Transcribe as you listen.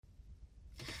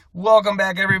Welcome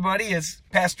back, everybody. It's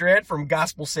Pastor Ed from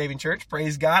Gospel Saving Church.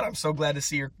 Praise God. I'm so glad to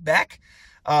see you back.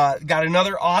 Got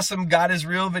another awesome God is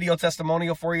Real video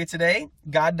testimonial for you today.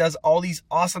 God does all these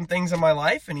awesome things in my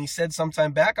life, and he said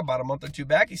sometime back, about a month or two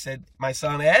back, he said, my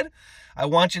son Ed, I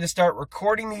want you to start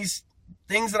recording these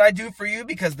things that I do for you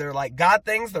because they're like God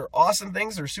things, they're awesome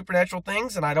things, they're supernatural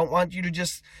things, and I don't want you to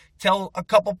just tell a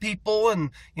couple people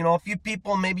and, a few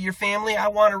people, maybe your family. I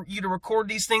want you to record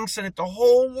these things so that the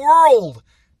whole world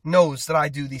knows that I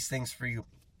do these things for you.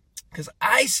 Because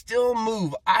I still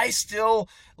move, I still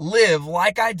live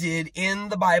like I did in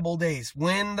the Bible days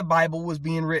when the Bible was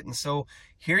being written. So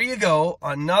here you go,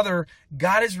 another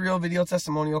God is Real video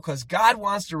testimonial, because God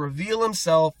wants to reveal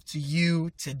himself to you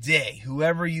today,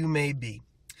 whoever you may be.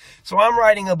 So I'm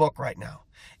writing a book right now,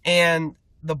 and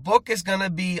the book is going to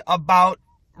be about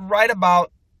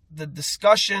the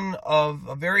discussion of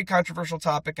a very controversial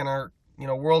topic in our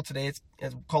world today. It's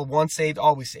called once saved,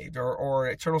 always saved, or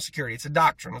eternal security. It's a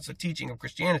doctrine. It's a teaching of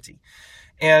Christianity.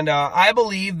 And I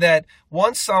believe that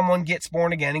once someone gets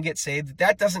born again and gets saved,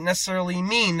 that doesn't necessarily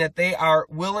mean that they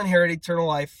will inherit eternal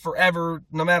life forever,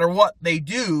 no matter what they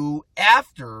do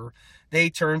after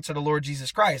they turn to the Lord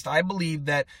Jesus Christ. I believe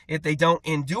that if they don't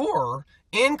endure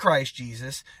in Christ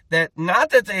Jesus, that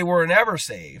not that they were never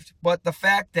saved, but the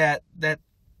fact that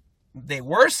they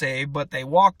were saved, but they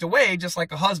walked away, just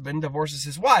like a husband divorces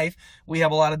his wife. We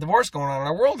have a lot of divorce going on in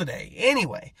our world today.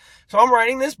 Anyway, so I'm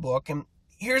writing this book, and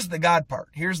here's the God part.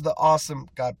 Here's the awesome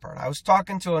God part. I was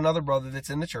talking to another brother that's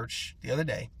in the church the other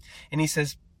day, and he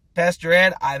says, Pastor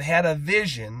Ed, I've had a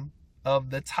vision of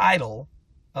the title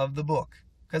of the book,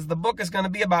 because the book is going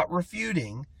to be about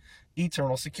refuting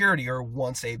eternal security, or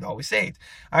once saved, always saved.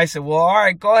 I said, well, all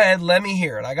right, go ahead, let me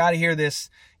hear it. I got to hear this,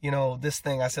 this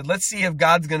thing. I said, let's see if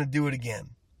God's going to do it again.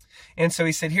 And so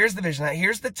he said, here's the vision.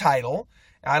 Here's the title.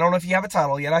 I don't know if you have a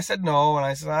title yet. I said, no. And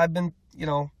I said,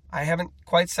 I haven't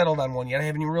quite settled on one yet. I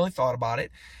haven't even really thought about it.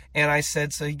 And I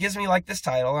said, so he gives me like this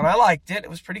title, and I liked it. It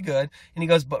was pretty good. And he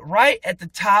goes, but right at the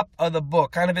top of the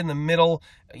book, kind of in the middle,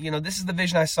 this is the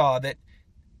vision I saw, that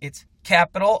it's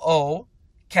capital O,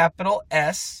 capital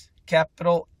S,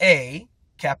 capital A,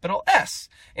 capital S.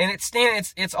 And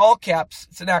it's all caps.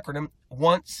 It's an acronym.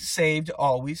 Once saved,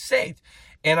 always saved.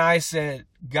 And I said,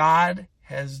 God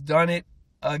has done it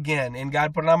again. And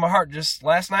God put it on my heart just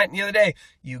last night and the other day.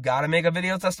 You got to make a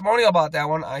video testimonial about that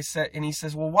one. I said, and he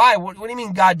says, well, why? What do you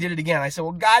mean God did it again? I said,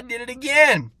 well, God did it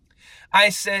again. I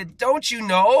said, don't you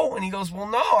know? And he goes, well,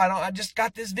 no, I don't. I just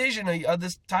got this vision of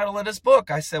this title of this book.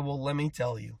 I said, well, let me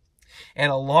tell you.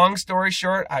 And a long story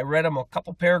short, I read him a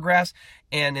couple paragraphs,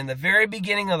 and in the very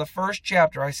beginning of the first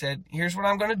chapter, I said, here's what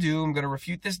I'm going to do. I'm going to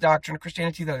refute this doctrine of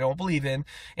Christianity that I don't believe in,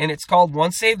 and it's called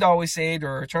once saved, always saved,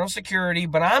 or eternal security,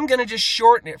 but I'm going to just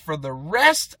shorten it for the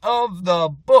rest of the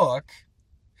book,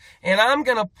 and I'm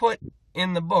going to put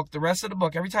in the book, the rest of the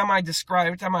book, every time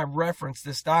I reference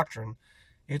this doctrine,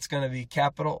 it's going to be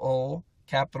capital O,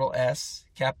 capital S,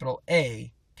 capital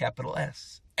A, capital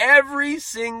S. Every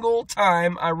single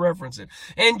time I reference it.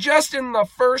 And just in the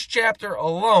first chapter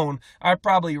alone, I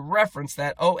probably referenced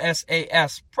that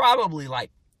OSAS probably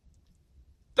like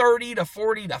 30 to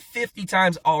 40 to 50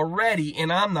 times already,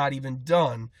 and I'm not even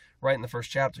done right in the first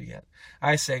chapter yet.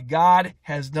 I said, God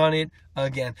has done it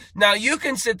again. Now, you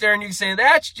can sit there and you can say,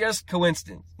 that's just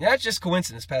coincidence. That's just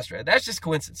coincidence, Pastor Ed. That's just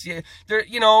coincidence. He knew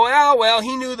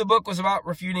the book was about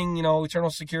refuting, eternal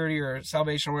security or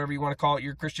salvation, or whatever you want to call it,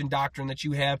 your Christian doctrine that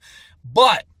you have.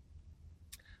 But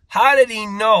how did he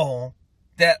know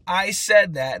that I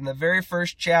said that in the very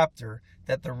first chapter,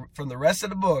 that from the rest of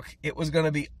the book, it was going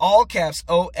to be all caps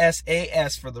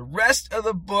OSAS for the rest of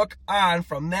the book on,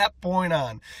 from that point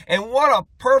on? And what a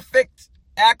perfect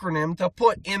acronym to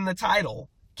put in the title,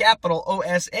 capital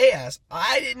OSAS.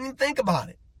 I didn't think about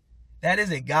it. That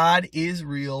is a God is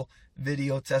Real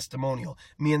video testimonial.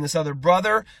 Me and this other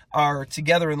brother are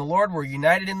together in the Lord. We're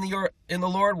united in the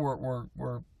Lord.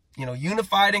 We're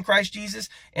unified in Christ Jesus.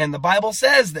 And the Bible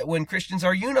says that when Christians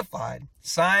are unified,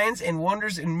 signs and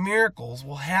wonders and miracles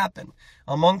will happen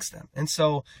amongst them. And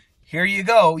so here you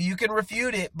go. You can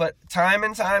refute it, but time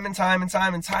and time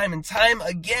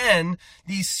again,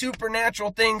 these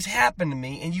supernatural things happen to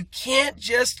me, and you can't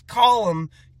just call them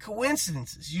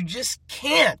coincidences. You just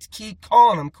can't keep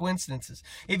calling them coincidences.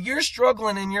 If you're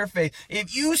struggling in your faith,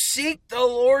 if you seek the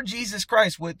Lord Jesus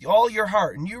Christ with all your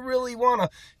heart, and you really want to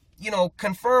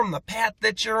confirm the path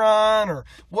that you're on, or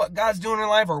what God's doing in your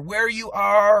life, or where you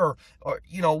are, or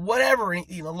whatever.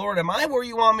 Lord, am I where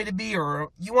you want me to be, or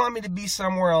you want me to be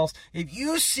somewhere else? If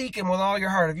you seek him with all your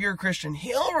heart, if you're a Christian,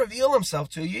 he'll reveal himself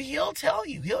to you. He'll tell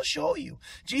you. He'll show you.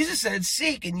 Jesus said,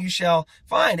 seek and you shall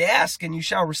find, ask and you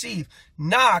shall receive,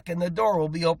 knock and the door will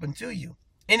be open to you.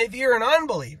 And if you're an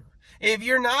unbeliever, if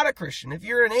you're not a Christian, if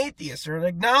you're an atheist or an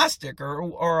agnostic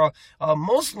or a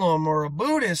Muslim or a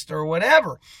Buddhist or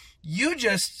whatever, you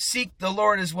just seek the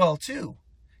Lord as well too,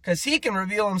 because he can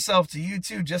reveal himself to you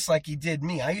too, just like he did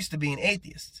me. I used to be an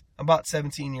atheist about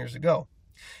 17 years ago.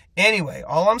 Anyway,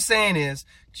 all I'm saying is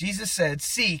Jesus said,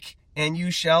 seek and you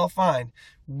shall find.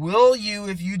 Will you,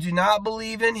 if you do not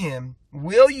believe in him,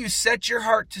 will you set your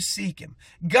heart to seek him?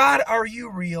 God, are you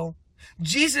real?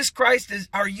 Jesus Christ,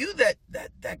 are you that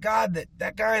God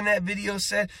that guy in that video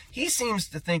said? He seems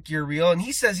to think you're real, and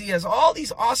he says he has all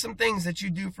these awesome things that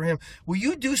you do for him. Will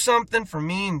you do something for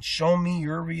me and show me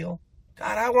you're real?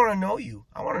 God, I want to know you.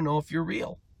 I want to know if you're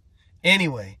real.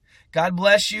 Anyway, God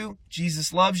bless you.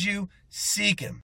 Jesus loves you. Seek him.